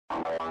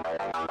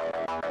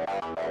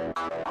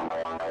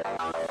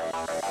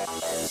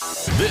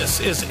This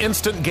is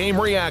Instant Game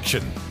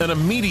Reaction, an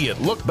immediate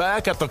look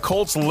back at the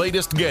Colts'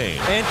 latest game.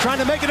 And trying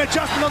to make an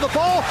adjustment on the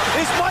ball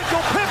is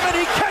Michael Pittman.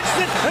 He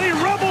catches it and he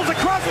rumbles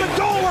across the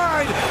goal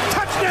line.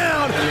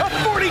 Touchdown, a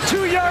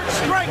 42-yard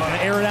strike.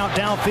 Air it out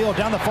downfield,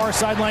 down the far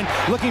sideline,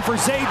 looking for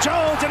Zay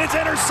Jones, and it's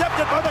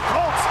intercepted by the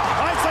Colts.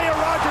 Isaiah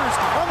Rodgers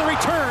on the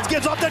return,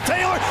 gives off to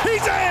Taylor.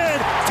 He's in!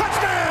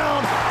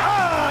 Touchdown!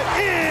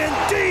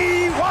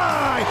 I-N-D-Y!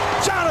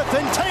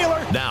 Jonathan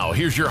Taylor. Now,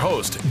 here's your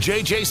host,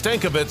 JJ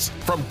Stankovitz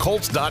from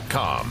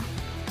Colts.com.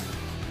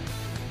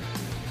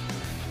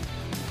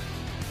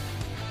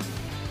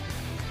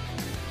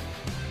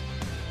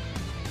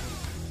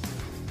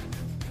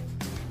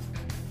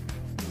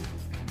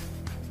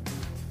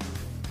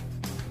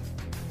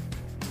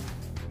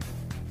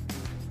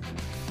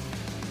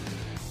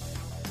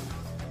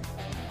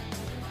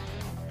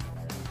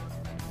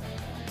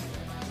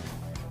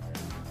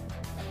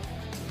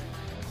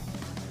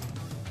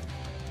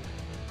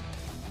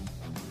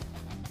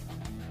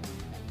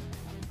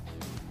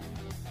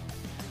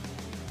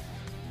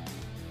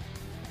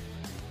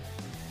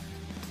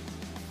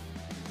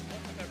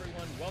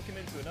 Welcome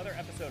into another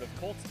episode of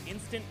Colts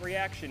Instant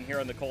Reaction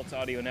here on the Colts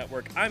Audio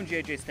Network. I'm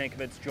JJ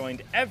Stankovitz,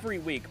 joined every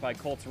week by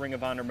Colts Ring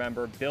of Honor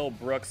member Bill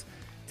Brooks.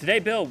 Today,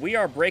 Bill, we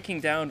are breaking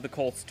down the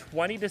Colts'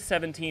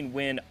 20-17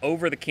 win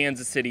over the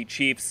Kansas City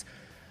Chiefs.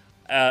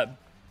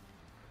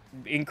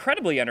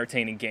 Incredibly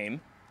entertaining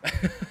game.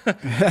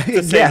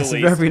 Yes,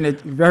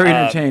 very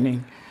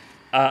entertaining.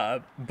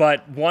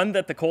 But one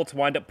that the Colts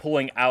wind up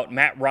pulling out.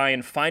 Matt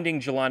Ryan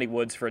finding Jelani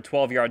Woods for a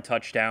 12-yard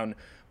touchdown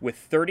with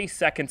 30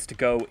 seconds to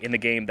go in the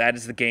game. That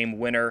is the game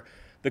winner.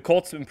 The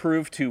Colts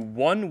improved to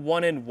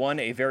 1-1-1,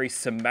 a very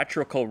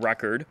symmetrical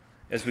record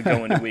as we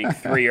go into week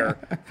three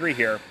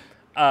here.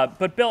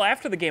 But Bill,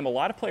 after the game, a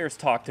lot of players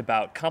talked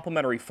about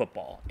complementary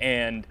football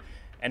and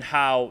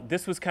how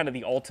this was kind of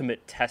the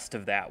ultimate test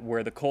of that,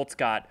 where the Colts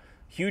got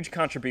huge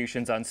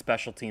contributions on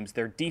special teams.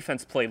 Their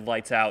defense played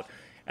lights out,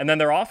 and then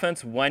their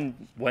offense,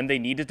 when they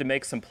needed to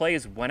make some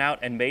plays, went out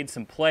and made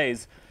some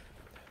plays.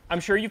 I'm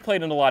sure you've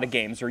played in a lot of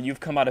games, or you've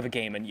come out of a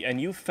game and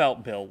you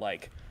felt, Bill,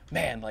 like,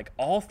 man, like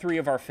all three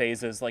of our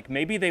phases, like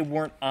maybe they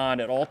weren't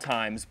on at all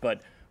times,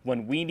 but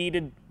when we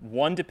needed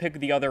one to pick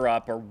the other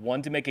up or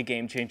one to make a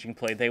game-changing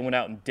play, they went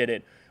out and did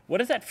it. What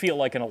does that feel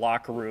like in a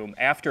locker room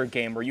after a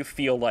game where you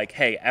feel like,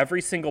 hey,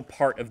 every single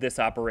part of this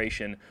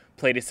operation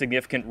played a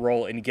significant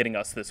role in getting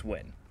us this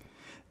win?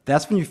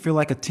 That's when you feel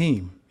like a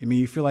team. I mean,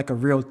 you feel like a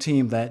real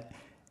team that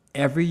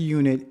every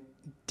unit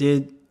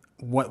did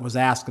what was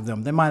asked of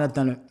them. They might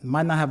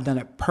not have done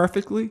it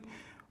perfectly,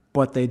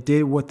 but they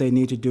did what they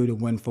need to do to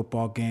win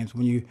football games.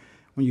 When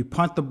you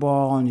punt the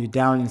ball and you're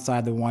down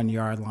inside the 1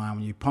 yard line,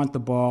 when you punt the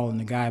ball and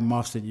the guy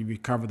muffs it, you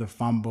recover the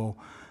fumble.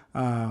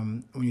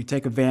 When you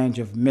take advantage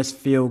of missed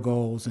field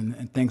goals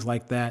and things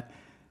like that,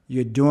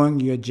 you're doing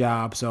your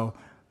job. So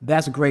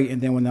that's great.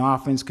 And then when the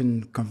offense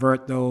can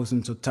convert those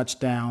into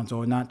touchdowns,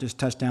 or not just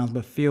touchdowns,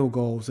 but field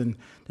goals, and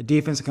the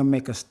defense can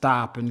make a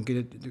stop and get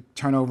a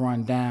turnover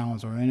on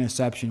downs or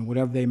interception,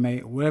 whatever it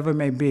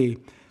may be.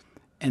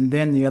 And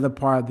then the other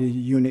part of the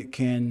unit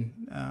can,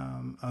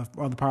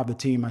 other part of the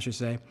team, I should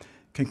say,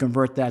 can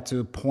convert that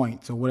to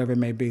points or whatever it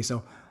may be.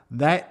 So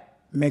that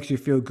makes you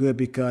feel good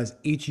because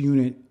each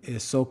unit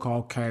is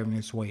so-called carrying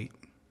its weight.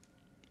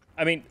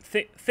 I mean,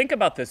 think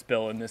about this,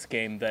 Bill, in this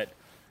game, that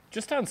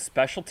just on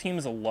special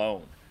teams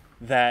alone,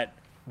 that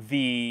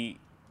the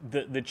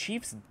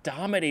Chiefs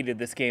dominated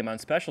this game on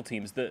special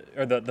teams.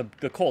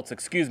 The Colts,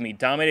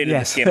 dominated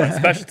this game on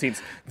special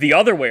teams the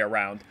other way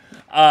around.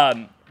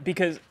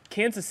 Because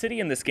Kansas City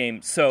in this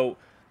game, so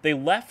they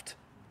left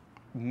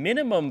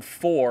minimum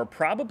 4,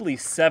 probably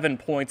 7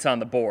 points on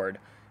the board,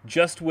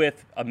 just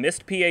with a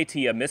missed PAT,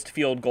 a missed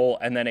field goal,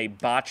 and then a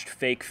botched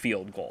fake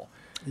field goal.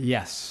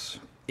 Yes,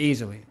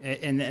 easily,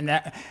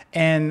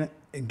 and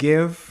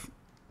give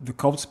the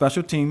Colts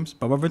special teams,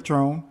 Bubba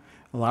Ventrone,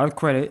 a lot of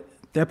credit.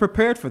 They're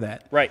prepared for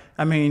that. Right.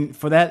 I mean,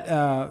 for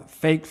that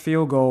fake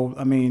field goal,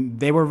 I mean,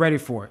 they were ready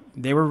for it.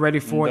 They were ready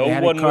for it. They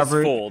had it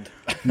covered. No one was fooled.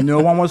 No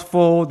one was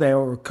fooled. They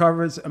were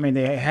covered. I mean,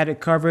 they had it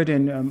covered,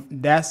 and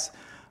that's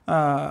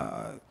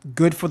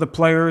good for the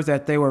players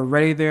that they were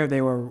ready there.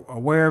 They were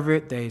aware of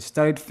it. They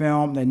studied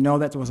film. They know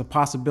that there was a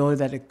possibility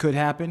that it could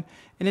happen,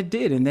 and it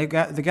did. And the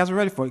guys were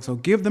ready for it. So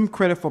give them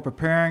credit for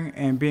preparing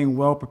and being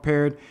well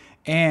prepared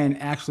and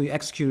actually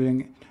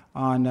executing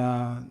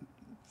on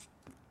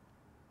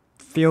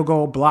field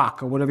goal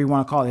block or whatever you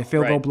want to call it,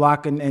 field goal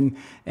block, and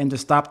to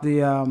stop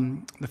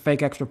the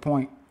fake extra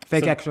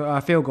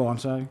field goal. I'm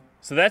sorry.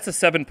 So that's a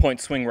 7-point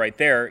swing right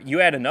there.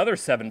 You add another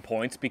 7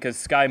 points because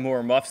Sky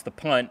Moore muffs the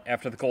punt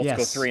after the Colts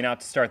go 3 and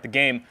out to start the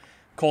game.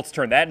 Colts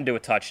turn that into a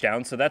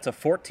touchdown, so that's a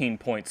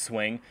 14-point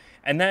swing.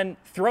 And then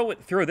throw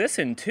this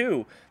in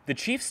too. The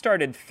Chiefs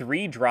started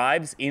 3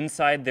 drives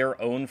inside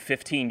their own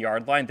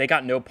 15-yard line. They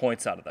got no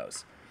points out of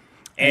those.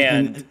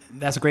 And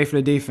that's great for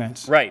the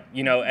defense. Right.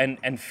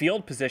 And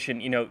field position,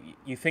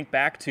 you think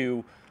back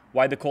to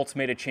why the Colts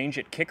made a change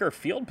at kicker.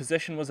 Field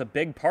position was a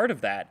big part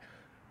of that.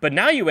 But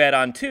now you add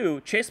on,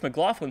 too, Chase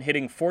McLaughlin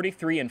hitting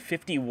 43 and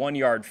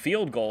 51-yard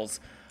field goals.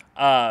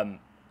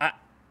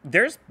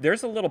 There's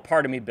a little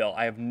part of me, Bill,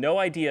 I have no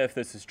idea if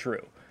this is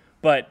true,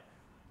 but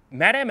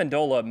Matt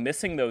Amendola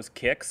missing those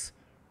kicks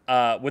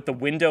with the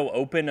window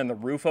open and the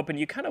roof open,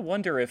 you kind of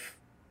wonder if,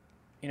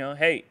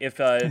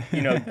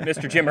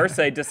 Mr. Jim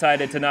Irsay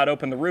decided to not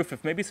open the roof,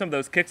 if maybe some of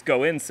those kicks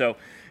go in. So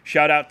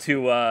shout out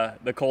to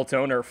the Colts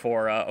owner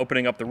for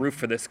opening up the roof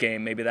for this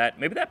game. Maybe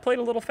that played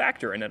a little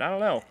factor in it. I don't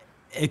know.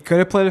 It could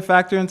have played a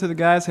factor into the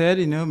guy's head.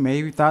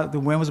 Maybe thought the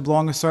wind was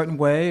blowing a certain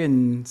way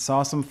and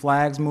saw some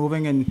flags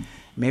moving, and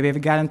maybe it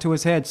got into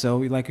his head. So,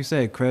 like you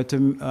said, credit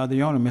to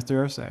the owner,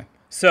 Mr. Irsay.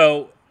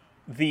 So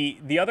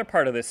the other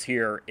part of this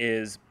here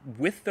is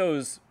with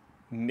those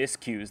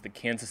miscues that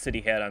Kansas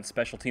City had on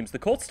special teams, the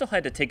Colts still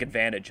had to take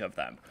advantage of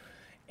them.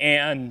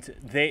 And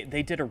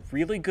they did a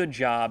really good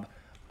job,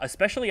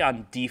 especially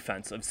on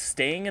defense, of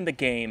staying in the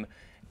game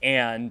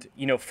and,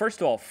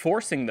 first of all,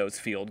 forcing those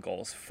field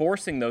goals,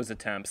 forcing those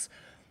attempts,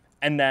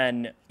 and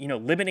then,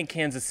 limiting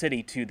Kansas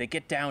City to they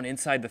get down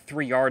inside the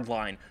 3-yard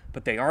line,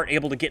 but they aren't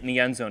able to get in the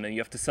end zone and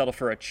you have to settle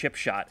for a chip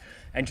shot,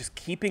 and just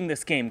keeping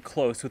this game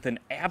close with an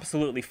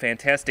absolutely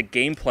fantastic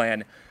game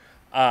plan.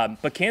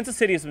 But Kansas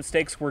City's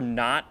mistakes were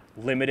not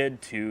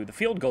limited to the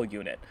field goal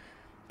unit.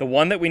 The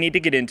one that we need to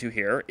get into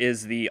here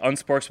is the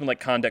unsportsmanlike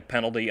conduct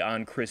penalty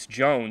on Chris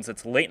Jones.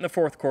 It's late in the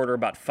fourth quarter,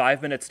 about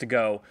 5 minutes to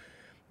go.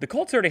 The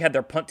Colts already had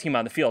their punt team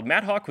on the field.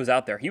 Matt Hawk was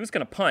out there. He was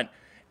going to punt,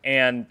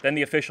 and then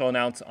the official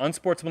announced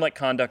unsportsmanlike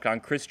conduct on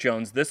Chris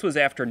Jones. This was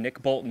after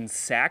Nick Bolton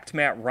sacked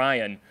Matt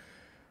Ryan.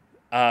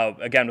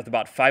 Again, with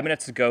about 5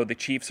 minutes to go, the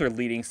Chiefs are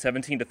leading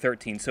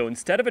 17-13. So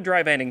instead of a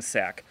drive-ending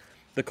sack,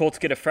 the Colts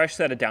get a fresh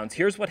set of downs.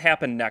 Here's what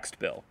happened next,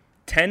 Bill.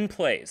 10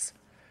 plays.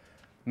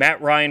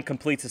 Matt Ryan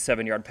completes a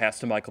 7-yard pass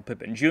to Michael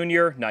Pittman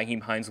Jr.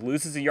 Nyheim Hines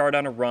loses a yard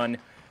on a run.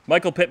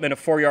 Michael Pittman, a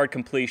 4-yard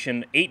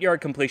completion,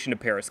 8-yard completion to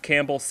Paris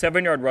Campbell,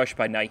 7-yard rush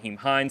by Nyheim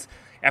Hines.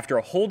 After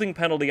a holding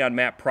penalty on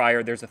Matt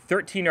Pryor, there's a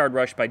 13-yard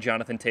rush by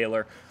Jonathan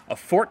Taylor, a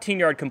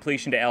 14-yard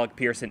completion to Alec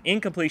Pierce, an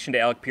incompletion to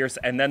Alec Pierce,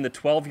 and then the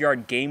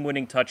 12-yard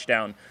game-winning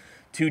touchdown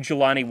to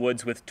Jelani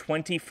Woods with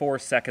 24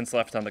 seconds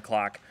left on the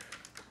clock.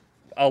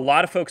 A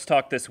lot of folks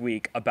talked this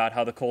week about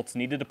how the Colts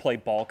needed to play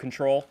ball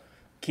control,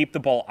 keep the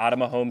ball out of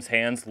Mahomes'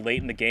 hands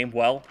late in the game.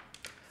 Well,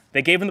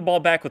 they gave him the ball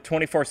back with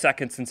 24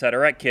 seconds and said, all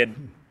right, kid,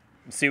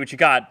 see what you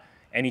got.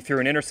 And he threw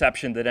an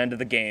interception that ended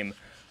the game.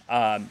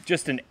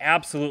 Just an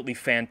absolutely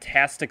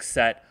fantastic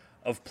set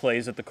of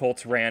plays that the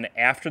Colts ran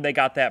after they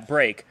got that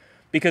break,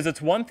 because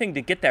it's one thing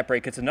to get that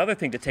break. It's another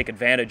thing to take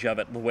advantage of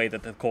it the way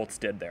that the Colts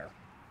did there.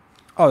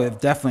 Oh,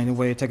 definitely the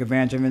way to take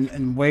advantage of it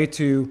and way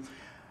to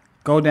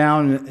go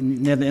down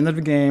near the end of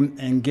the game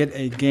and get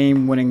a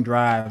game-winning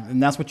drive.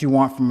 And that's what you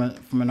want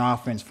from an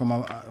offense,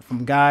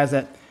 from guys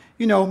that,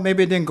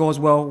 maybe it didn't go as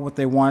well what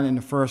they wanted in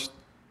the first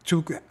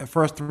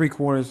 3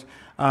 quarters.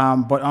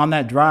 But on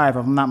that drive,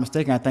 if I'm not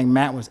mistaken, I think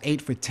Matt was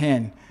 8 for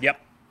 10.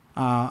 Yep.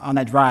 On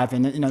that drive.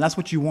 And, that's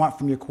what you want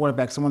from your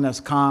quarterback, someone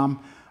that's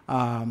calm,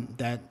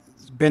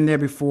 that's been there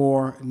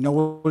before,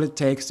 know what it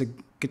takes to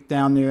get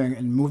down there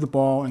and move the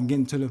ball and get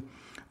into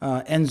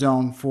the end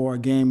zone for a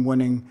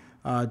game-winning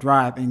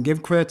drive. And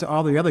give credit to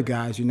all the other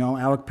guys,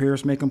 Alec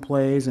Pierce making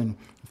plays, and,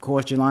 of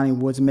course, Jelani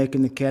Woods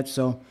making the catch.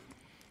 So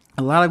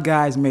a lot of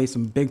guys made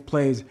some big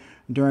plays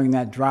during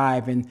that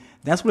drive, and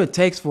that's what it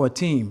takes for a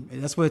team.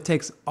 That's what it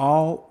takes,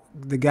 all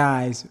the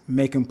guys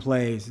making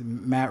plays.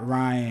 Matt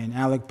Ryan,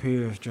 Alec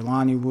Pierce,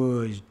 Jelani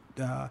Woods,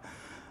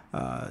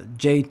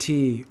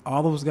 JT,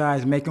 all those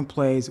guys making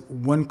plays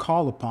when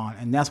called upon,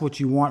 and that's what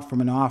you want from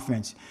an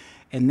offense.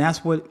 And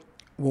that's what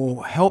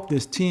will help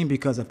this team,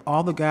 because if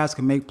all the guys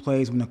can make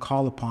plays when they're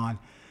called upon,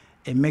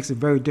 it makes it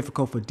very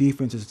difficult for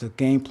defenses to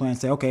game plan,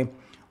 say, okay,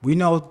 we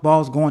know the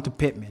ball's going to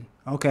Pittman.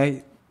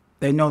 Okay,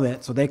 they know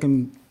that, so they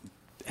can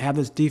have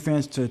this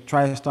defense to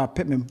try to stop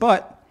Pittman.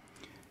 But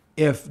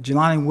if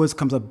Jelani Woods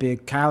comes up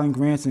big, Kylan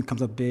Granson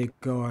comes up big,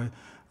 or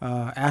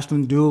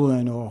Ashton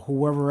Doolin, or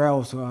whoever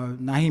else, or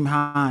Nyheim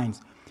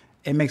Hines,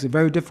 it makes it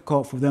very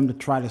difficult for them to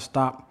try to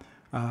stop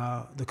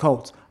the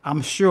Colts.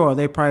 I'm sure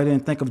they probably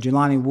didn't think of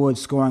Jelani Woods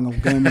scoring a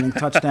game-winning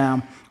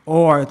touchdown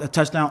or a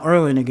touchdown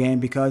early in the game,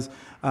 because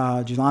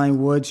Jelani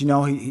Woods,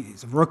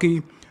 he's a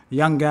rookie,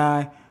 young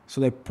guy. So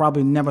they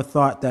probably never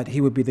thought that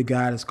he would be the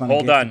guy that's going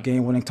to get the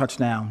game-winning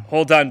touchdown.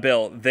 Hold on,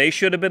 Bill. They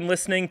should have been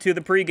listening to the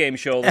pregame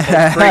show, the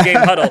Colts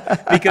pregame huddle,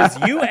 because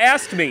you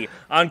asked me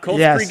on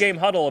Colts pregame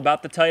huddle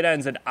about the tight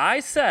ends, and I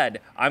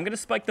said, I'm going to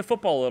spike the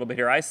football a little bit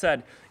here. I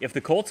said, if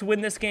the Colts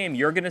win this game,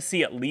 you're going to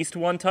see at least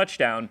one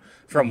touchdown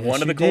from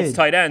one of the Colts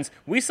tight ends.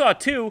 We saw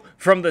 2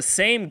 from the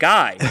same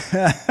guy.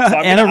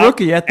 And a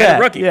rookie at that. And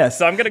a rookie. Yes.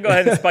 So I'm going to go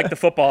ahead and spike the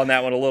football on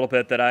that one a little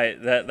bit.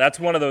 That's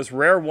one of those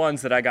rare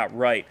ones that I got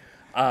right.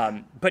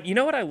 But you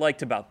know what I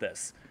liked about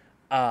this?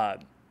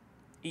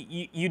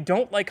 You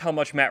don't like how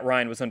much Matt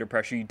Ryan was under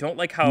pressure. You don't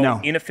like how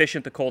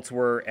inefficient the Colts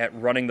were at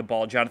running the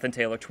ball. Jonathan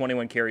Taylor,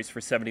 21 carries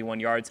for 71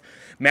 yards.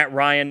 Matt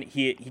Ryan,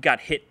 he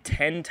got hit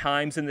 10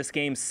 times in this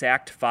game,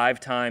 sacked 5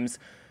 times.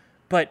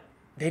 But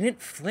they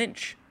didn't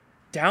flinch.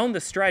 down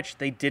the stretch,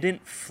 they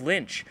didn't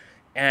flinch.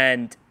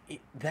 And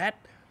that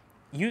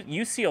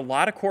you see a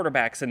lot of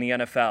quarterbacks in the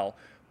NFL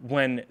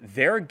when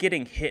they're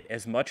getting hit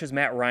as much as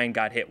Matt Ryan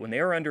got hit, when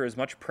they were under as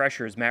much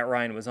pressure as Matt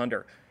Ryan was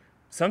under,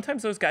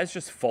 sometimes those guys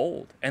just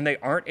fold, and they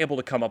aren't able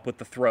to come up with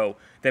the throw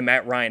that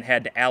Matt Ryan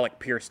had to Alec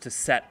Pierce to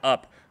set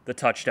up the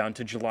touchdown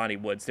to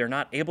Jelani Woods. They're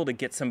not able to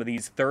get some of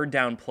these third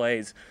down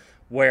plays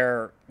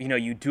where,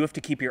 you do have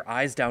to keep your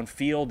eyes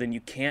downfield, and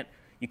you can't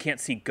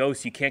see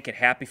ghosts, you can't get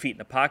happy feet in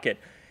the pocket.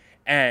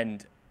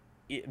 And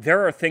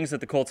there are things that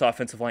the Colts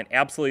offensive line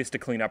absolutely has to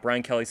clean up.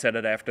 Ryan Kelly said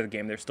it after the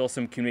game. There's still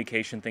some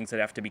communication things that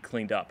have to be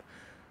cleaned up.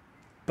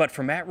 But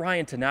for Matt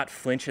Ryan to not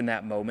flinch in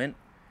that moment,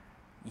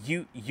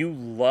 you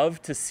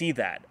love to see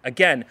that.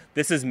 Again,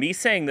 this is me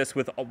saying this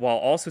while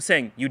also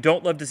saying you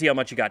don't love to see how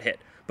much he got hit,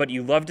 but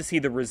you love to see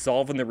the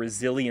resolve and the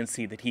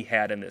resiliency that he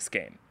had in this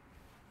game.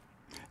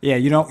 Yeah,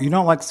 you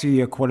don't like to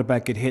see a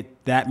quarterback get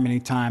hit that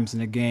many times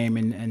in a game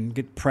and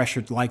get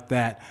pressured like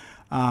that.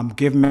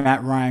 Give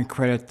Matt Ryan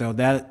credit, though.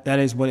 That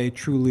is what a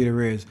true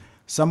leader is.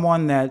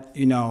 Someone that,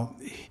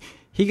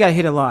 he got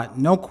hit a lot.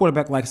 No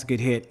quarterback likes to get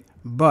hit,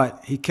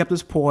 but he kept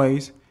his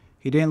poise.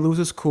 He didn't lose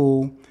his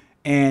cool,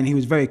 and he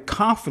was very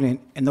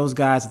confident in those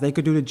guys that they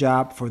could do the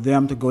job for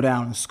them to go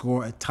down and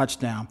score a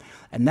touchdown.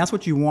 And that's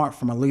what you want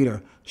from a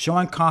leader,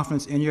 showing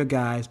confidence in your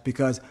guys,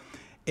 because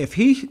if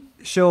he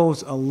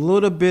shows a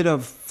little bit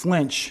of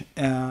flinch,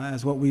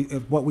 as what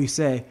we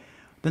say,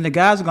 then the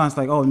guys are going to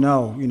say, oh,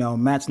 no,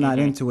 Matt's not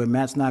into it.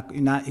 Matt's not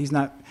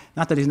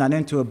that he's not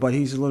into it, but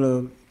he's a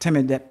little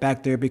timid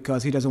back there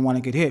because he doesn't want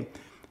to get hit.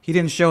 He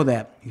didn't show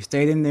that. He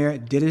stayed in there,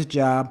 did his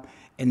job,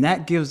 and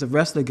that gives the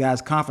rest of the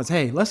guys confidence.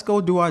 Hey, let's go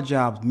do our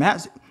jobs.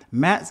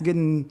 Matt's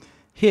getting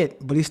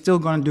hit, but he's still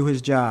going to do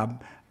his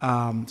job.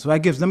 So that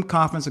gives them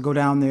confidence to go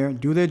down there,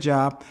 do their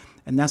job,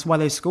 and that's why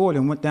they scored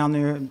and went down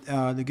there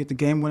to get the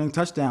game-winning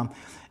touchdown.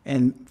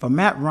 And for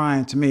Matt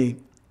Ryan, to me,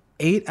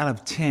 8 out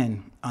of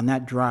 10 on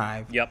that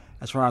drive, Yep.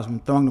 as far as when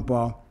throwing the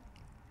ball,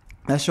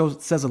 that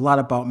says a lot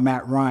about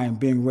Matt Ryan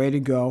being ready to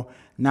go,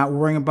 not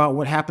worrying about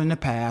what happened in the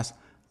past.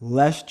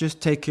 Let's just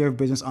take care of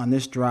business on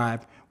this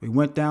drive. They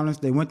went down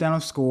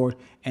and scored,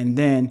 and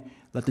then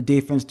let the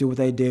defense do what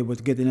they did, was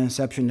get an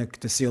interception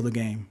to seal the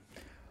game.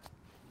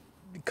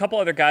 A couple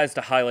other guys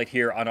to highlight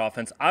here on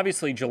offense.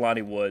 Obviously,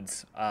 Jelani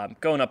Woods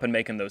going up and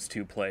making those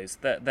 2 plays.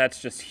 That's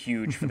just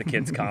huge for the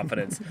kid's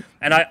confidence.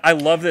 And I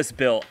love this,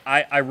 Bill.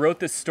 I wrote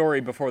this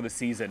story before the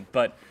season,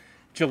 but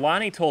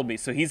Jelani told me,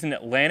 so he's an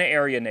Atlanta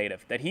area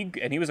native, that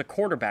he was a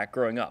quarterback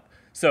growing up.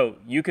 So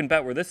you can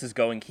bet where this is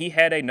going. He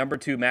had a number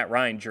 2 Matt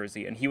Ryan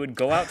jersey, and he would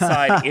go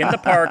outside in the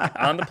park,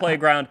 on the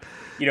playground,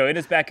 in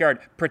his backyard,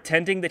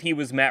 pretending that he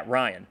was Matt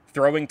Ryan,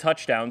 throwing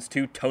touchdowns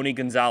to Tony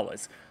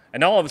Gonzalez.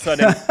 And all of a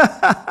sudden,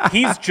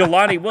 he's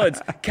Jelani Woods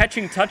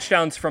catching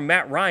touchdowns from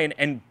Matt Ryan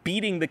and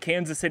beating the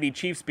Kansas City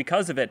Chiefs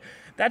because of it.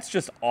 That's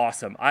just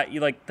awesome.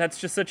 That's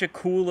just such a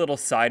cool little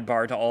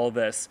sidebar to all of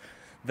this,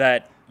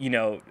 that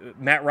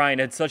Matt Ryan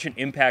had such an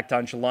impact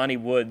on Jelani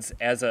Woods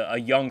as a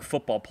young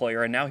football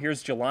player, and now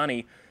here's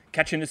Jelani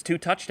catching his 2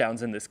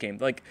 touchdowns in this game.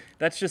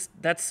 That's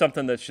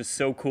something that's just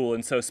so cool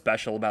and so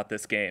special about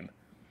this game.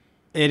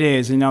 It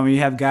is. When you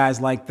have guys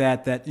like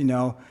that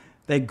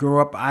they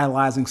grew up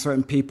idolizing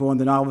certain people, and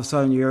then all of a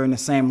sudden you're in the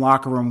same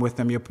locker room with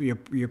them.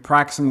 You're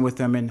practicing with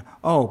them, and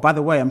oh, by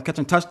the way, I'm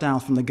catching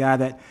touchdowns from the guy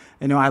that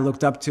I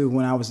looked up to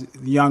when I was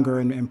younger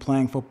and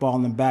playing football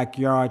in the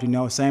backyard.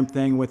 Same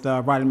thing with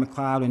Rodney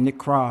McLeod and Nick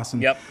Cross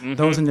and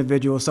those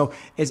individuals. So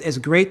it's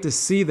great to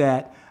see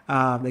that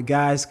the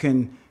guys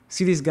can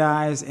see these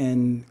guys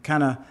and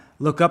kind of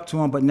look up to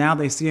him, but now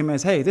they see him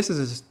as, hey, this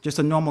is just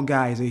a normal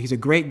guy. He's a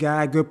great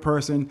guy, good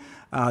person,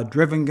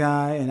 driven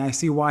guy, and I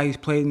see why he's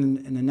played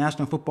in the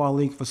National Football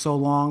League for so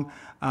long.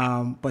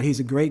 But he's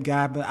a great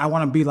guy, but I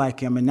want to be like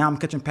him, and now I'm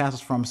catching passes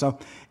from him. So,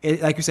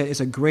 like you said, it's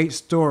a great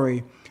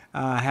story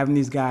having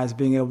these guys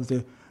being able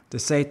to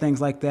say things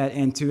like that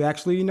and to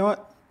actually,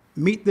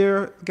 meet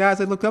their guys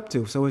they look up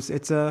to. So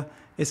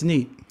it's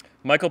neat.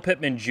 Michael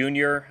Pittman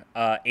Jr.,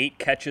 8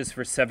 catches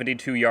for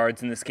 72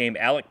 yards in this game.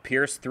 Alec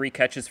Pierce, 3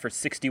 catches for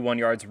 61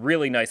 yards.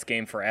 Really nice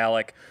game for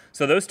Alec.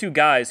 So those 2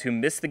 guys who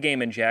missed the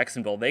game in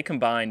Jacksonville, they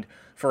combined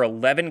for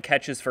 11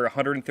 catches for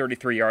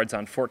 133 yards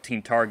on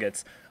 14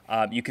 targets.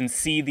 You can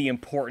see the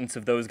importance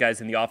of those guys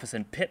in the offense.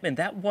 And Pittman,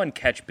 that one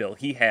catch, Bill,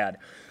 he had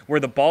where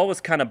the ball was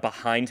kind of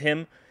behind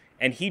him,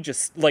 and he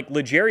just, like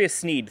L'Jarius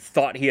Sneed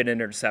thought he had an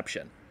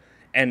interception.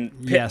 And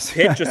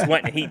Pitt just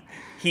went, and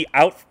he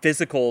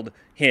out-physicaled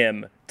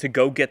him to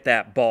go get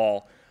that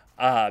ball.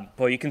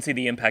 Boy, you can see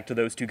the impact of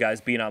those 2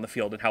 guys being on the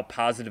field and how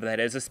positive that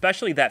is,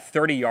 especially that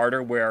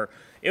 30-yarder where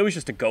it was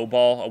just a go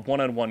ball, a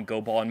one-on-one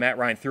go ball, and Matt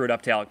Ryan threw it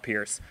up to Alec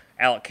Pierce.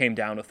 Alec came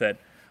down with it.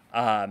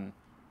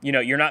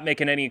 You're not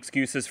making any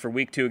excuses for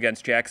week 2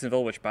 against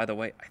Jacksonville, which, by the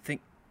way,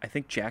 I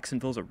think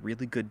Jacksonville's a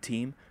really good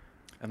team.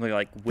 I'm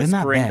like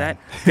whispering that.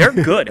 They're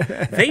good.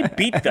 They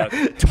beat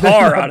the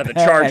tar out of the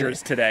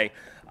Chargers today.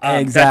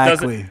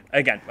 Exactly.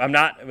 Again,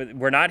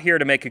 we're not here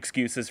to make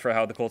excuses for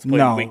how the Colts played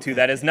in week 2.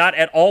 That is not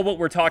at all what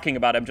we're talking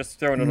about. I'm just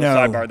throwing in a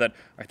sidebar that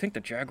I think the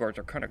Jaguars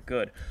are kind of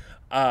good.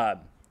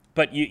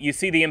 But you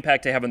see the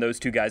impact of having those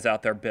two guys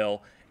out there,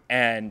 Bill,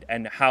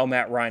 and how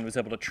Matt Ryan was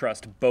able to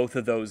trust both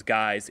of those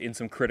guys in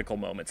some critical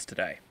moments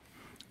today.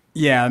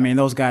 Yeah, I mean,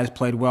 those guys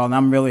played well, and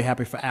I'm really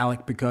happy for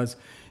Alec because,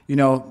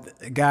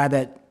 a guy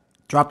that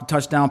dropped a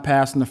touchdown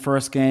pass in the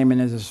first game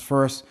and is his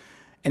first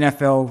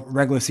NFL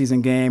regular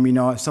season game,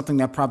 it's something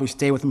that probably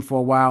stayed with him for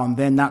a while, and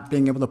then not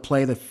being able to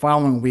play the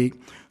following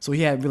week. So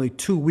he had really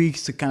 2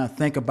 weeks to kind of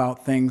think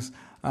about things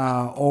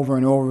over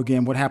and over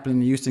again, what happened in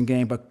the Houston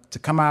game. But to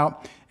come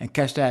out and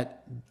catch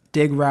that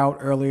dig route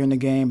earlier in the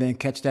game, then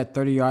catch that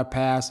 30-yard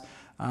pass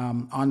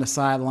on the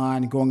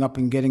sideline, going up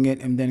and getting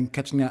it, and then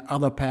catching that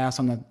other pass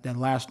on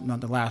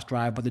not the last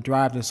drive, but the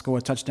drive to score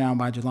a touchdown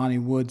by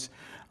Jelani Woods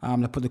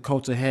to put the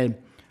Colts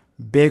ahead.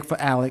 Big for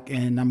Alec,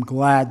 and I'm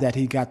glad that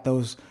he got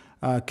those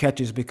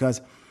catches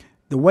because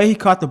the way he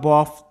caught the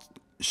ball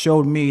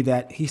showed me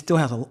that he still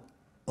has a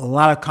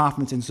lot of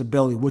confidence in his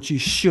ability, which he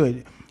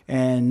should,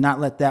 and not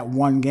let that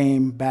one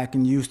game back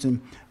in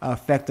Houston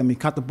affect him. He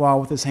caught the ball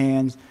with his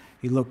hands.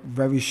 He looked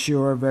very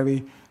sure,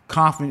 very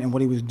confident in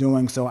what he was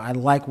doing. So I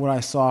like what I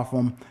saw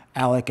from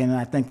Alec, and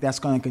I think that's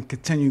going to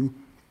continue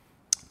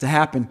to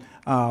happen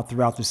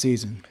throughout the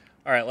season.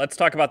 All right, let's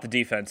talk about the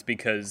defense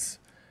because,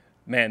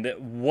 man,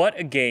 what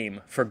a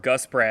game for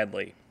Gus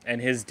Bradley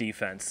and his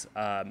defense.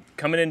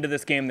 Coming into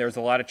this game, there was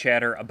a lot of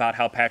chatter about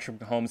how Patrick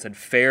Mahomes had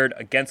fared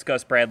against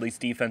Gus Bradley's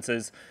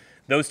defenses.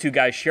 Those two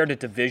guys shared a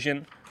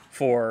division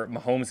for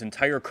Mahomes'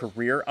 entire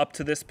career up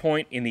to this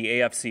point in the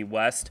AFC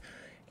West.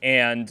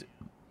 And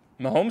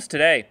Mahomes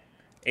today,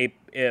 a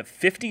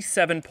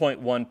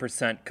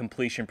 57.1%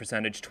 completion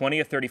percentage, 20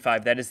 of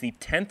 35. That is the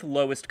 10th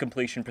lowest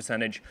completion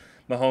percentage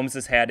Mahomes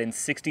has had in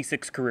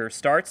 66 career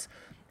starts.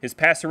 His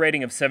passer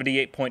rating of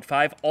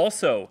 78.5,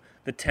 also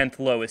the 10th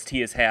lowest he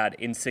has had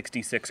in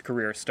 66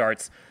 career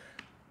starts.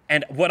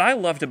 And what I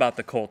loved about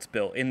the Colts,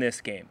 Bill, in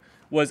this game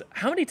was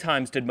how many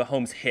times did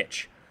Mahomes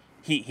hitch?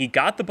 He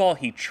got the ball,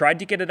 he tried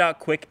to get it out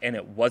quick, and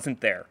it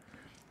wasn't there.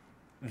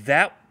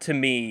 That, to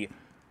me,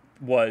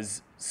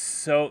 was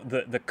so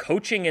the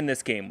coaching in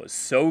this game was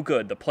so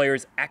good. The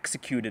players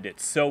executed it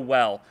so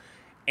well.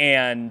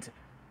 And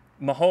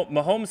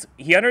Mahomes,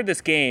 he entered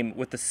this game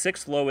with the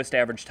 6th lowest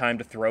average time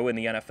to throw in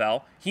the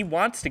NFL. He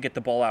wants to get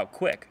the ball out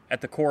quick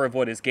at the core of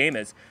what his game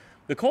is.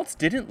 The Colts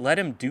didn't let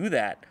him do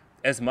that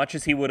as much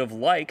as he would have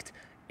liked.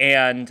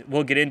 And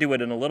we'll get into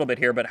it in a little bit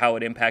here about how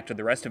it impacted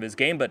the rest of his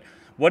game. But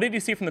what did you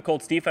see from the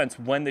Colts defense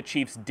when the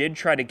Chiefs did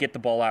try to get the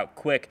ball out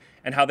quick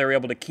and how they were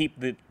able to keep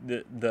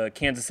the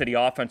Kansas City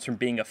offense from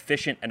being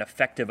efficient and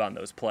effective on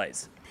those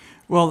plays?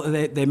 Well,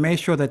 they made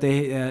sure that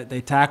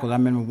they tackled. I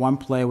remember one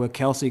play where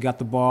Kelsey got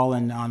the ball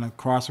and on a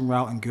crossing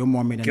route, and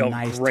Gilmore made a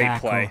nice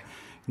tackle. Play.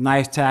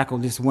 Nice tackle.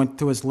 Just went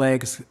through his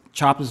legs,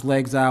 chopped his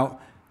legs out,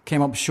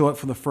 came up short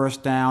for the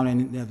first down,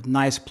 and a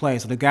nice play.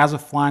 So the guys are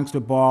flying to the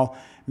ball,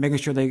 making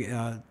sure they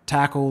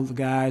tackle the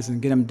guys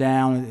and get them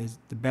down as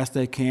the best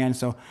they can.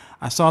 So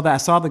I saw that. I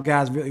saw the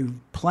guys really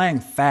playing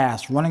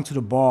fast, running to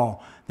the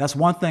ball. That's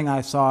one thing I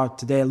saw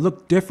today. It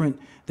looked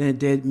different than it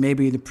did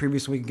maybe the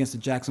previous week against the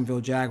Jacksonville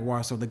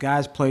Jaguars. So the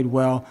guys played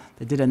well.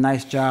 They did a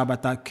nice job. I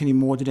thought Kenny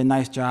Moore did a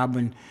nice job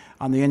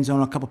on the end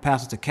zone, a couple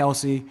passes to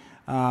Kelsey,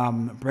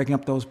 breaking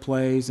up those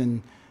plays.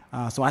 And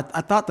so I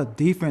thought the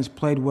defense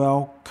played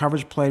well,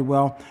 coverage played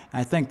well.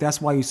 And I think that's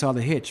why you saw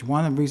the hitch.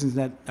 One of the reasons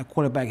that a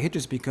quarterback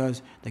hitches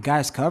because the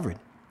guy's covered.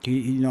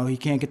 He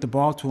can't get the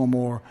ball to him,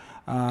 or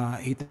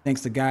he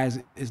thinks the guy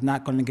is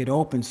not going to get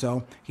open,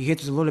 so he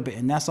hitches a little bit,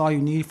 and that's all you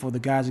need for the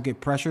guys to get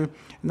pressure.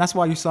 And that's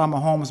why you saw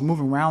Mahomes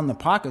moving around in the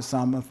pocket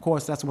some. Of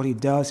course, that's what he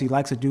does. He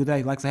likes to do that.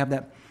 He likes to have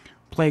that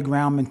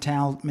playground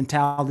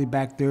mentality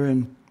back there,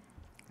 and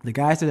the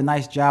guys did a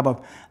nice job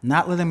of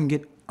not letting him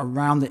get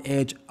around the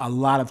edge a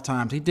lot of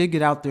times. He did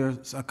get out there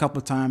a couple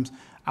of times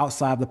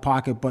outside the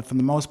pocket, but for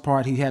the most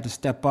part, he had to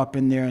step up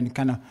in there and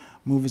kind of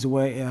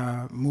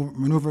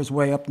maneuver his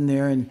way up in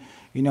there, and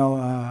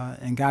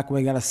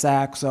Ngakoue got a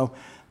sack. So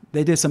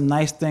they did some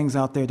nice things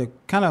out there to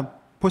kind of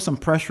put some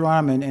pressure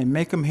on him and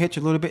make him hitch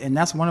a little bit. And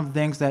that's one of the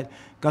things that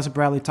Gus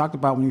Bradley talked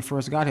about when he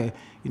first got here.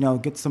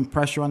 Get some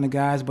pressure on the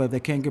guys, but if they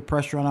can't get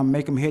pressure on them,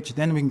 make them hitch,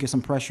 then we can get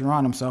some pressure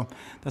on them. So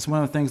that's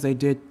one of the things they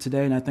did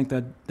today, and I think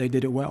that they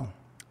did it well.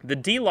 The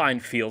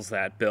D-line feels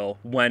that, Bill,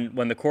 when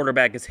the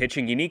quarterback is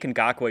hitching. Unique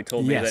Ngakoue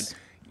told me that,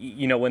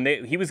 when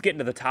he was getting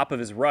to the top of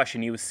his rush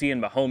and he was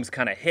seeing Mahomes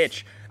kind of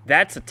hitch,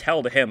 that's a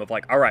tell to him of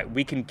like, all right,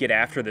 we can get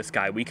after this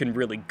guy. We can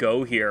really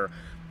go here.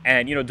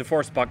 And,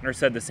 DeForest Buckner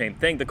said the same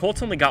thing. The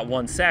Colts only got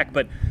one sack,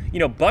 but,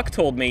 Buck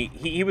told me,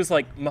 he was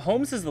like,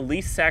 Mahomes is the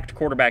least sacked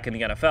quarterback in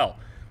the NFL.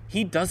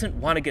 He doesn't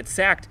want to get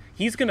sacked.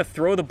 He's going to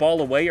throw the ball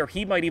away, or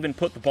he might even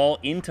put the ball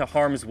into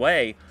harm's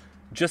way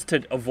just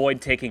to avoid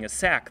taking a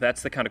sack.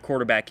 That's the kind of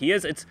quarterback he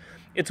is.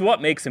 It's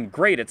what makes him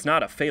great. It's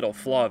not a fatal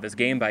flaw of his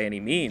game by any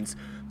means.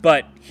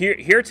 But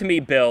here to me,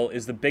 Bill,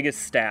 is the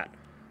biggest stat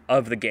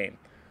of the game.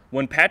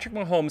 When Patrick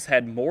Mahomes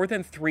had more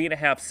than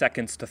 3.5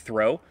 seconds to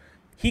throw,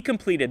 he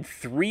completed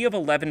 3 of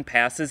 11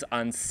 passes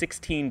on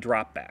 16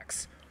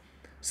 dropbacks.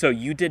 So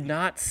you did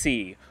not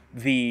see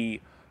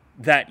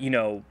that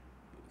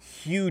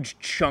huge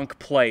chunk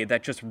play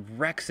that just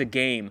wrecks a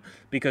game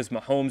because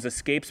Mahomes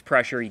escapes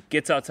pressure. He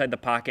gets outside the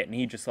pocket and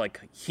he just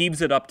like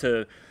heaves it up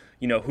to,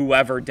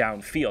 whoever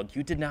downfield.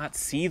 You did not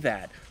see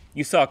that.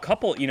 You saw a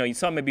couple, you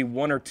saw maybe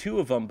one or two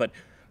of them, but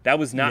that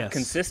was not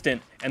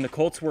consistent. And the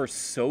Colts were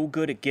so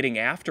good at getting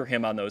after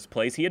him on those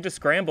plays. He had to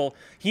scramble.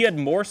 He had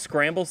more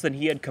scrambles than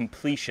he had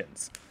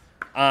completions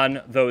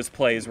on those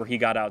plays where he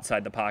got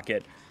outside the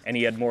pocket, and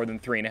he had more than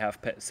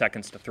 3.5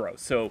 seconds to throw.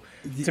 So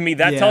to me,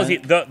 that tells you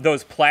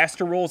those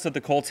plaster rules that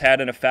the Colts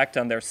had an effect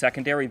on their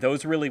secondary,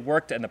 those really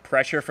worked, and the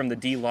pressure from the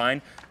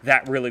D-line,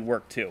 that really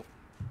worked too.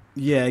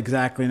 Yeah,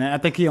 exactly. And I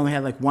think he only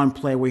had like one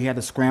play where he had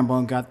to scramble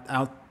and got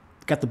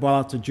the ball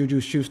out to Juju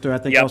Schuster. I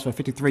think that was for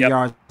 53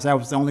 yards. That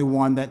was the only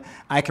one that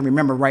I can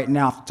remember right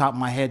now off the top of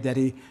my head that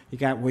he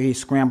got where he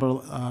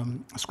scrambled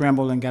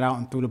and got out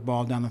and threw the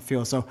ball down the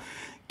field. So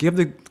give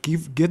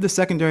the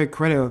secondary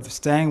credit of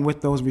staying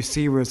with those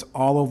receivers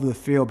all over the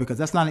field, because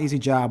that's not an easy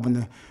job when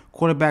the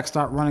quarterbacks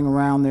start running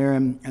around there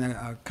and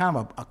kind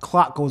of a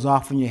clock goes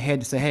off in your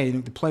head to say, hey,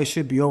 the play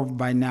should be over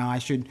by now. I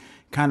should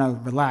kind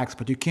of relax.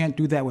 But you can't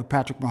do that with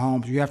Patrick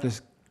Mahomes. You have to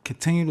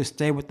continue to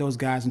stay with those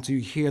guys until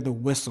you hear the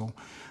whistle.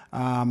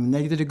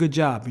 They did a good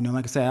job.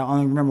 Like I said, I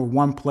only remember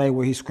one play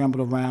where he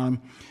scrambled around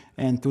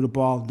and threw the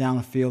ball down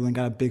the field and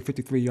got a big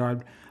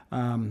 53-yard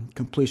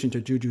completion to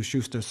Juju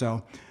Schuster.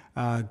 So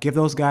give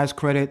those guys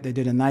credit. They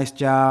did a nice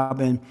job,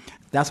 and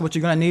that's what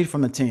you're going to need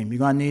from the team. You're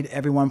going to need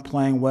everyone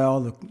playing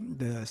well,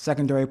 the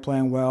secondary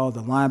playing well,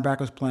 the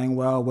linebackers playing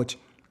well, which,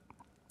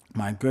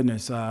 my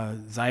goodness,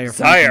 Zaire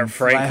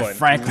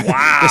Franklin.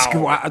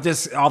 Wow.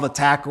 Just all the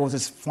tackles,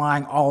 just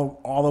flying all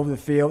over the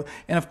field.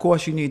 And, of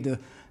course, you need to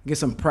get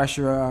some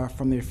pressure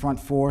from the front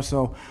four.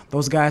 So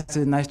those guys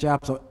did a nice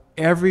job. So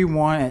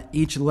everyone at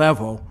each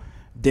level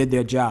did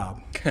their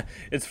job.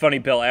 It's funny,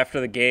 Bill,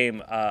 after the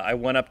game, I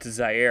went up to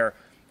Zaire,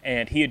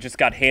 and he had just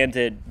got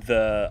handed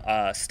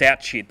the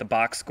stat sheet, the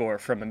box score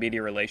from a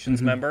media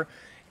relations member.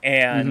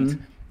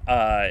 And,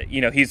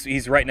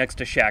 he's right next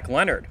to Shaq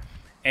Leonard.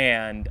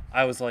 And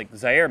I was like,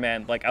 Zaire,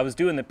 man, like I was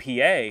doing the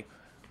PA.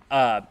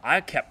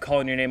 I kept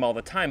calling your name all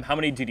the time. How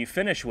many did you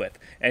finish with?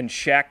 And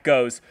Shaq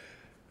goes,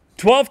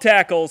 12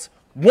 tackles,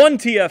 1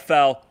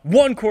 TFL,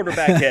 1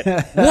 quarterback hit,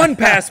 1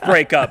 pass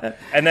breakup.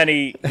 And then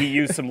he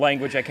used some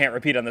language I can't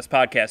repeat on this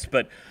podcast.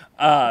 But,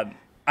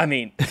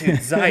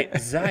 dude,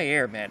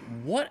 Zaire, man,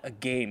 what a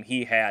game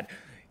he had.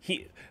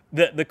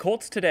 The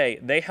Colts today,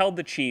 they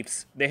held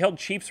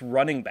Chiefs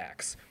running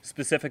backs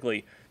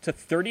specifically to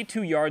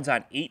 32 yards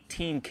on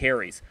 18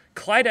 carries.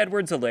 Clyde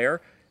Edwards-Helaire,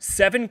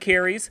 7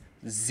 carries,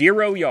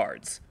 0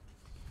 yards.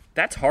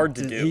 That's hard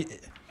to do.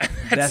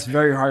 That's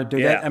very hard to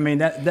do.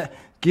 Yeah.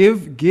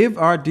 Give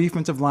our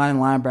defensive line and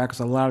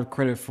linebackers a lot of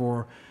credit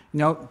for,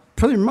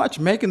 pretty much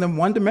making them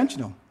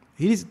one-dimensional.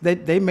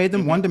 They made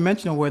them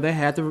one-dimensional where they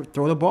had to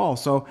throw the ball.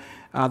 So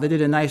they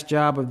did a nice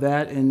job of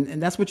that,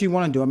 and that's what you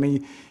want to do. I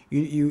mean,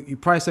 you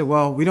probably say,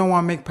 well, we don't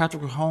want to make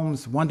Patrick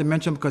Mahomes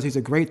one-dimensional because he's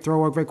a great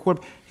thrower, a great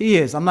quarterback. He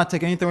is. I'm not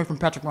taking anything away from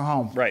Patrick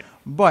Mahomes. Right.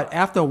 But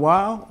after a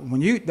while,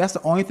 that's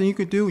the only thing you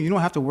could do. You don't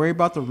have to worry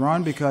about the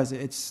run because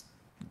it's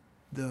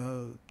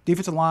the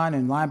defensive line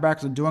and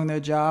linebackers are doing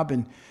their job,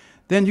 and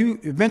then you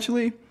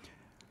eventually –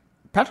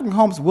 Patrick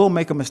Mahomes will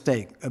make a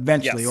mistake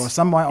eventually, or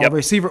someone, or a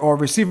receiver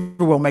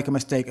will make a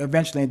mistake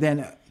eventually. And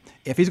then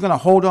if he's going to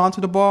hold on to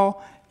the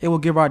ball, it will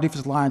give our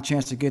defensive line a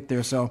chance to get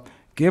there. So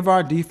give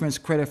our defense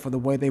credit for the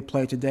way they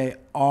played today,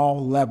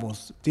 all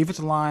levels,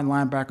 defensive line,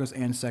 linebackers,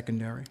 and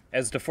secondary.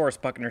 As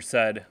DeForest Buckner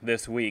said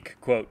this week,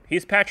 quote,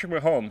 he's Patrick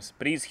Mahomes,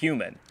 but he's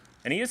human.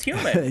 And he is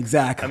human.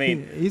 Exactly. I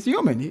mean, he's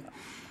human.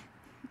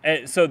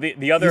 So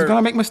the other – he's going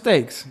to make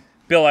mistakes.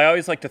 Bill, I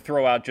always like to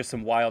throw out just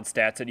some wild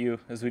stats at you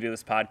as we do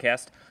this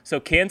podcast.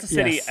 So Kansas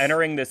City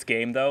entering this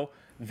game, though,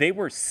 they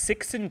were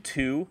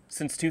 6-2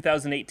 since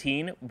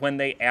 2018 when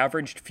they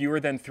averaged fewer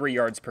than 3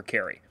 yards per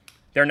carry.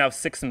 They're now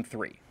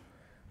 6-3.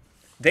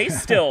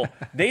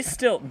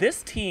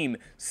 This team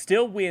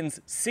still wins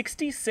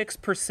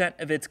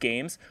 66% of its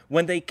games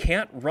when they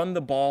can't run the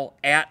ball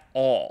at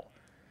all.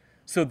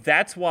 So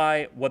that's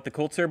why what the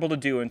Colts are able to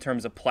do in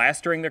terms of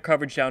plastering their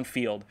coverage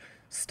downfield,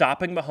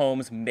 stopping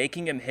Mahomes,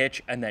 making him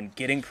hitch, and then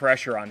getting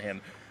pressure on him.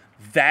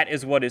 That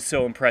is what is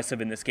so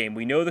impressive in this game.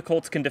 We know the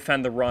Colts can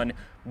defend the run.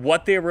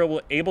 What they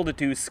were able to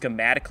do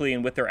schematically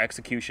and with their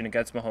execution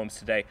against Mahomes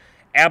today,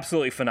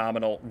 absolutely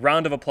phenomenal.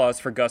 Round of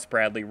applause for Gus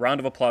Bradley. Round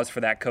of applause for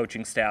that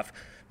coaching staff.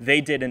 They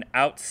did an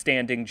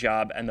outstanding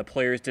job, and the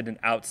players did an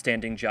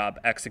outstanding job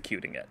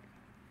executing it.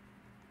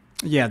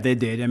 Yeah, they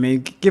did. I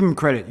mean, give them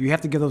credit. You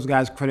have to give those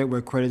guys credit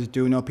where credit is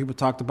due. People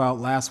talked about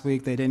last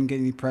week they didn't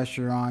get any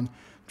pressure on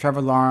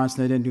Trevor Lawrence,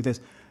 and they didn't do this.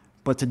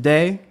 But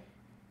today,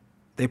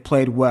 they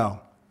played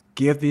well.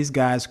 Give these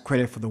guys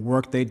credit for the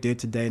work they did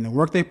today and the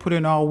work they put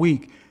in all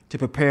week to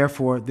prepare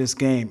for this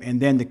game, and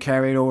then to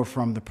carry it over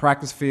from the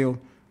practice field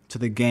to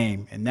the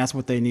game. And that's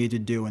what they needed to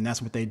do, and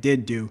that's what they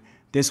did do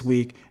this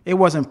week. It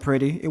wasn't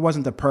pretty. It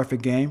wasn't the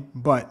perfect game,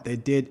 but they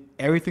did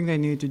everything they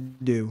needed to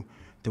do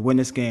to win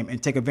this game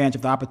and take advantage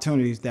of the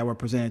opportunities that were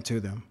presented to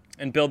them.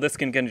 And Bill, this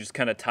can just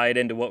kind of tie it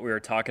into what we were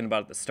talking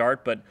about at the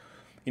start, but,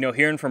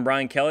 hearing from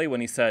Brian Kelly when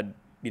he said,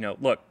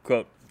 look,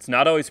 quote, it's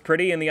not always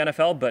pretty in the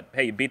NFL, but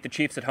hey, you beat the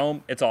Chiefs at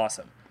home, it's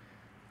awesome.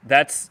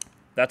 That's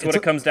what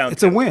it comes down to.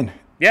 It's a win.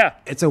 Yeah.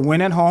 It's a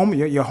win at home.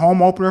 Your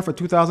home opener for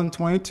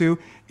 2022,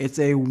 it's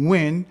a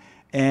win.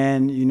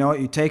 And,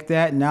 you take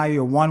that, now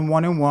you're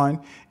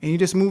 1-1-1, and you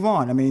just move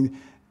on. I mean,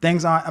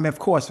 of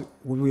course,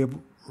 would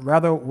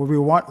we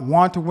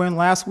want to win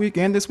last week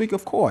and this week?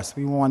 Of course.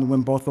 We wanted to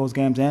win both those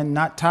games and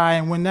not tie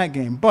and win that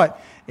game.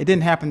 But it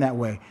didn't happen that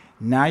way.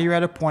 Now you're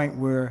at a point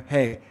where,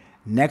 hey,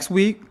 next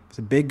week, it's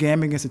a big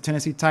game against the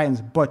Tennessee Titans,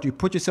 but you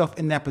put yourself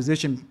in that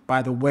position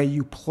by the way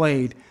you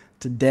played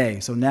today.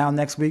 So now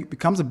next week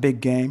becomes a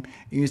big game.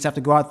 You just have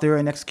to go out there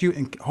and execute,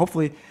 and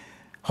hopefully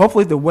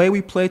the way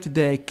we play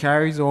today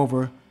carries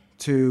over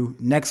to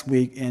next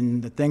week,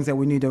 and the things that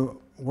we need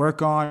to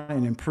work on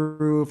and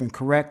improve and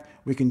correct,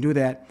 we can do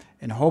that,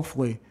 and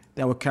hopefully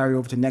that will carry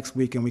over to next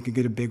week and we can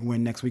get a big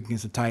win next week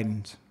against the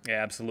Titans.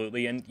 Yeah,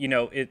 absolutely. And,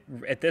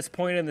 at this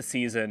point in the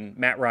season,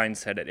 Matt Ryan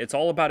said it, it's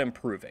all about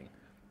improving.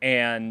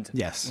 And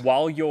yes,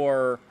 while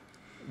you're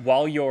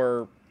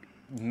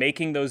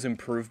making those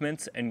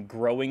improvements and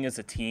growing as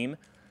a team,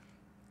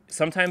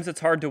 sometimes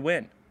it's hard to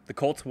win. The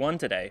Colts won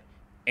today,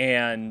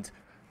 and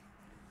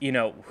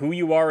who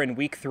you are in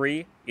week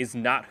 3 is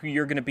not who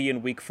you're going to be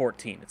in week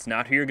 14. It's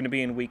not who you're going to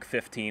be in week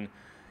 15.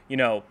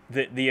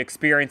 The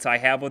experience I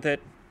have with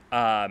it,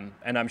 and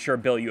I'm sure,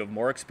 Bill, you have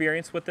more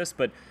experience with this,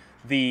 but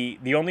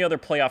the only other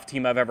playoff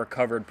team I've ever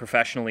covered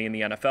professionally in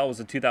the NFL was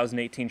the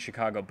 2018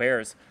 Chicago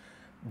Bears.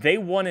 They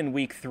won in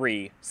week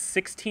 3,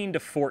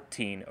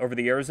 16-14 over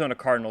the Arizona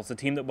Cardinals, the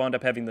team that wound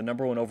up having the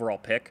number 1 overall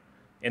pick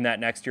in that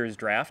next year's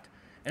draft.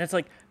 And it's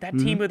like, that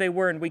team who they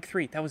were in week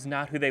 3, that was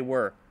not who they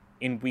were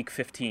in week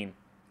 15.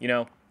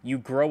 You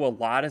grow a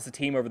lot as a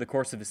team over the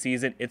course of a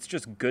season. It's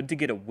just good to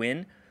get a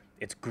win.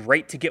 It's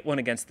great to get one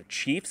against the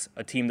Chiefs,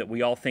 a team that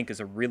we all think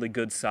is a really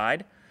good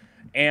side.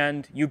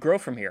 And you grow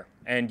from here,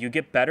 and you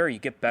get better. You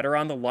get better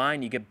on the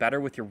line. You get better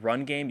with your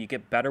run game. You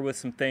get better with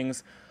some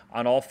things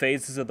on all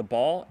phases of the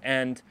ball.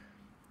 And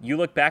you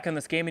look back on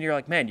this game, and you're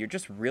like, man, you're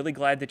just really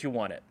glad that you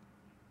won it.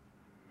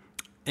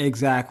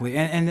 Exactly.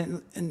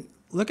 And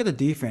look at the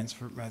defense.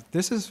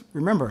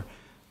 Remember,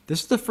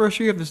 this is the first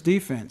year of this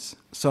defense.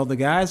 So a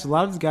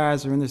lot of the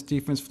guys are in this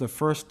defense for the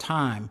first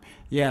time.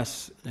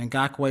 Yes,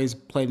 Ngakwe's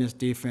played in this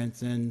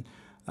defense, and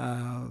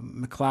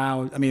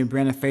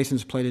Brandon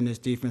Facyon's played in this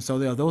defense. So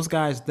those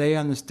guys, they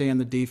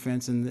understand the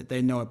defense and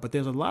they know it. But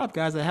there's a lot of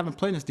guys that haven't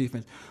played in this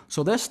defense.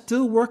 So they're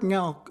still working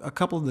out a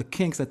couple of the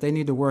kinks that they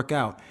need to work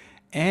out.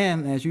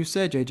 And as you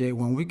said, JJ,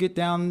 when we get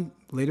down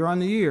later on in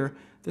the year,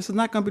 this is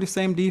not going to be the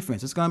same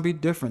defense. It's going to be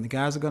different. The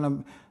guys are going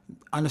to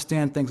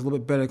understand things a little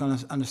bit better. They're going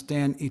to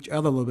understand each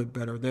other a little bit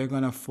better. They're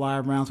going to fly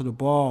around to the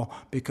ball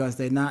because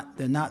they're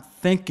not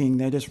thinking.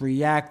 They're just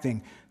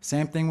reacting.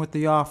 Same thing with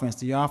the offense.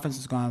 The offense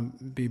is going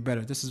to be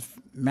better. This is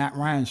Matt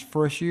Ryan's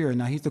first year.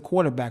 Now, he's the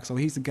quarterback, so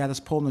he's the guy that's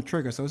pulling the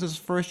trigger. So this is his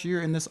first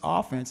year in this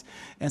offense.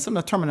 And some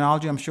of the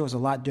terminology, I'm sure, is a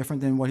lot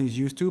different than what he's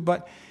used to.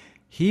 But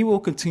he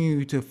will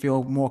continue to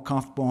feel more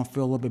comfortable and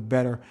feel a little bit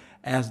better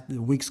as the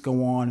weeks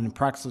go on and the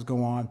practices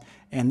go on.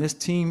 And this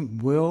team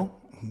will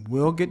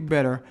get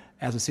better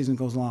as the season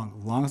goes along.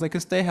 As long as they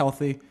can stay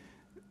healthy,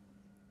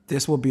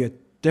 this will be a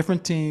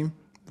different team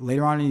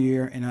later on in the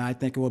year, and I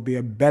think it will be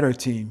a better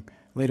team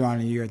later on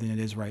in the year than it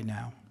is right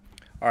now.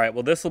 All right,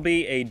 well, this will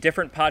be a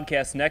different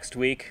podcast next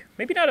week.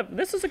 Maybe not.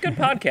 This is a good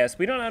podcast.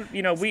 We don't,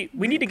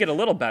 we need to get a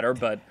little better,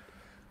 but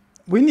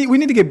we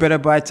need to get better.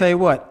 But I tell you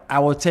what, I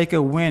will take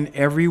a win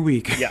every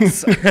week.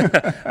 Yes,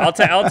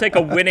 I'll take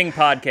a winning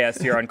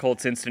podcast here on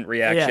Colts Instant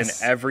Reaction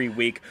every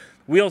week.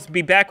 We'll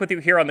be back with you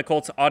here on the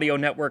Colts Audio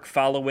Network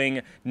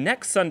following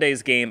next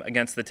Sunday's game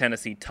against the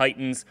Tennessee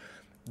Titans.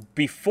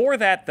 Before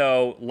that,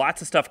 though,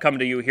 lots of stuff coming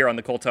to you here on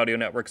the Colts Audio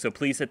Network, so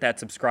please hit that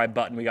subscribe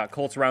button. We got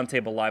Colts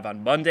Roundtable live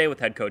on Monday with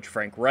head coach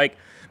Frank Reich.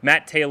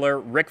 Matt Taylor,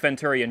 Rick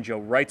Venturi, and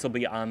Joe Reitz will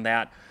be on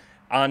that.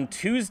 On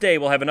Tuesday,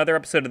 we'll have another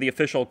episode of the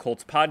official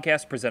Colts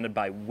podcast presented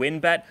by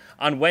WynnBET.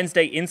 On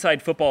Wednesday,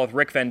 Inside Football with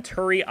Rick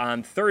Venturi.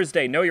 On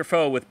Thursday, Know Your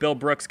Foe with Bill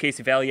Brooks,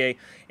 Casey Valier,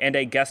 and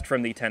a guest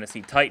from the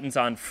Tennessee Titans.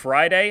 On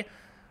Friday,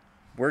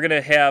 we're going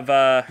to have,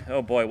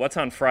 what's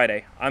on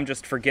Friday? I'm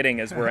just forgetting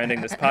as we're ending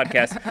this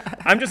podcast.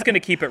 I'm just going to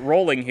keep it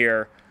rolling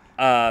here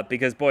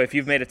because, boy, if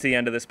you've made it to the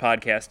end of this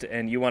podcast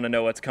and you want to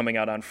know what's coming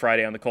out on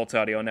Friday on the Colts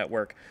Audio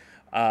Network,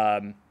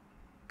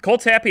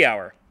 Colts Happy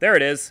Hour. There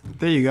it is.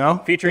 There you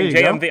go. Featuring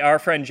JMV, our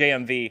friend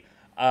JMV.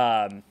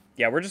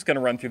 We're just going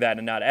to run through that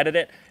and not edit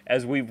it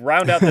as we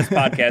round out this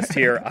podcast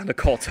here on the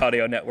Colts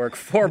Audio Network.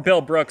 For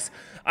Bill Brooks,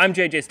 I'm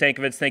JJ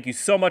Stankovitz. Thank you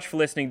so much for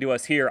listening to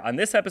us here on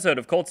this episode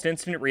of Colts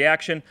Instant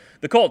Reaction.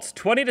 The Colts,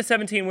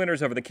 20-17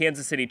 winners over the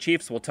Kansas City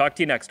Chiefs. We'll talk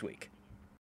to you next week.